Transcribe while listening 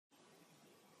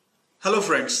Hello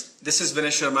friends, this is Vinay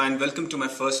Sharma and welcome to my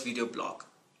first video blog.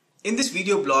 In this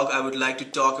video blog, I would like to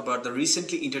talk about the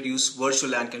recently introduced Virtual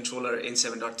LAN Controller in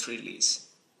 7.3 release.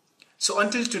 So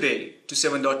until today, to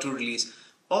 7.2 release,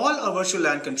 all our Virtual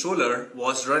LAN Controller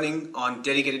was running on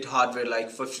dedicated hardware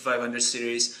like 5500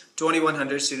 series,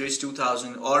 2100 series,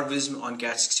 2000 or WISM on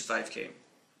Cat65K.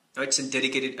 Now, it's a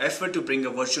dedicated effort to bring a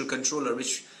virtual controller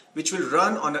which will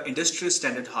run on an industrial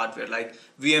standard hardware like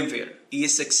VMware,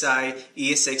 ESXi,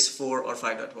 ESX4 or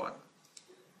 5.1.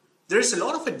 There is a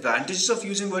lot of advantages of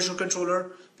using virtual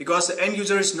controller because the end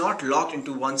user is not locked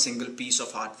into one single piece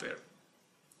of hardware.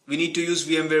 We need to use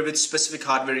VMware with specific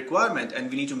hardware requirement, and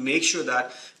we need to make sure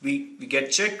that we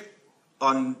get checked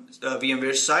on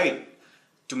VMware side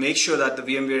to make sure that the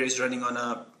VMware is running on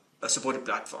a supported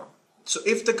platform. So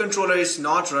if the controller is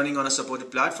not running on a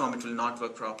supported platform, it will not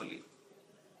work properly.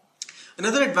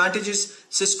 Another advantage is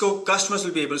Cisco customers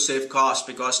will be able to save cost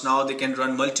because now they can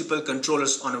run multiple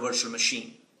controllers on a virtual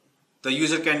machine. The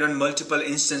user can run multiple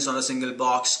instances on a single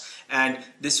box, and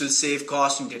this will save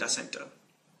cost in data center.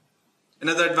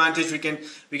 Another advantage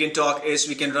we can talk is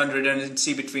we can run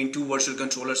redundancy between two virtual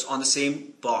controllers on the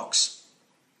same box.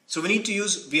 So we need to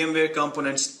use VMware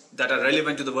components that are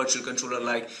relevant to the virtual controller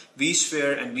like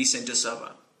vSphere and vCenter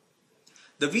Server.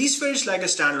 The vSphere is like a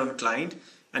standalone client,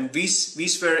 and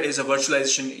vSphere is a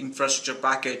virtualization infrastructure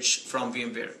package from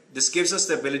VMware. This gives us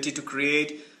the ability to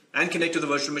create and connect to the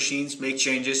virtual machines, make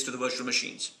changes to the virtual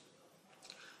machines.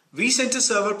 vCenter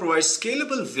Server provides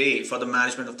scalable way for the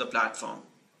management of the platform.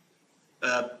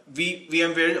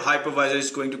 VMware hypervisor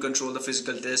is going to control the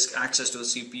physical disk, access to the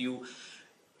CPU,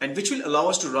 and which will allow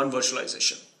us to run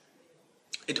virtualization.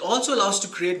 It also allows to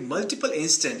create multiple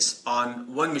instances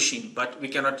on one machine, but we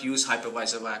cannot use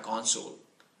hypervisor via console.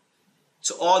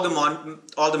 So all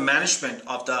the management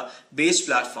of the base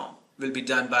platform will be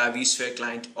done by a vSphere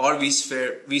client or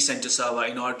vCenter Server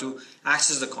in order to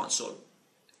access the console.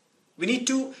 We need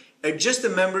to adjust the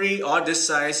memory or disk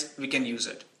size, we can use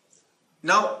it.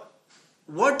 Now,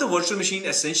 what the virtual machine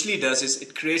essentially does is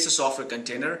it creates a software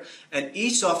container, and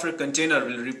each software container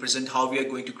will represent how we are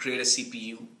going to create a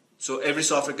CPU. So every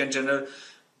software container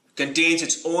contains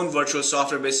its own virtual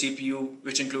software-based CPU,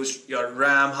 which includes your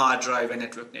RAM, hard drive, and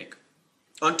network NIC.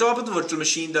 On top of the virtual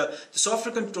machine, the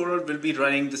software controller will be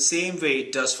running the same way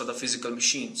it does for the physical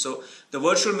machine. So the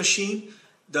virtual machine,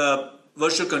 the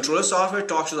virtual controller software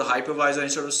talks to the hypervisor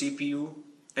instead of CPU,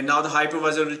 and now the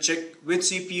hypervisor will check which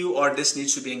CPU or disk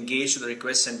needs to be engaged to the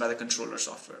request sent by the controller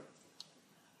software.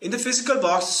 In the physical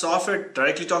box, the software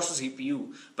directly talks to the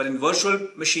CPU, but in virtual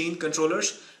machine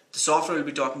controllers, the software will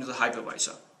be talking to the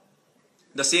hypervisor.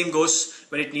 The same goes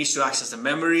when it needs to access the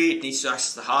memory, it needs to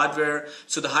access the hardware.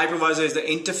 So the hypervisor is the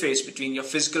interface between your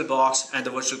physical box and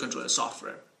the virtual controller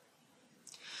software.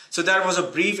 So that was a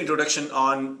brief introduction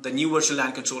on the new Virtual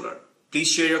LAN Controller. Please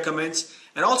share your comments,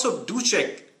 and also do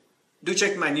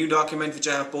check my new document which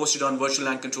I have posted on Virtual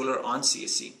LAN Controller on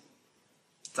CSC.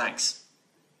 Thanks.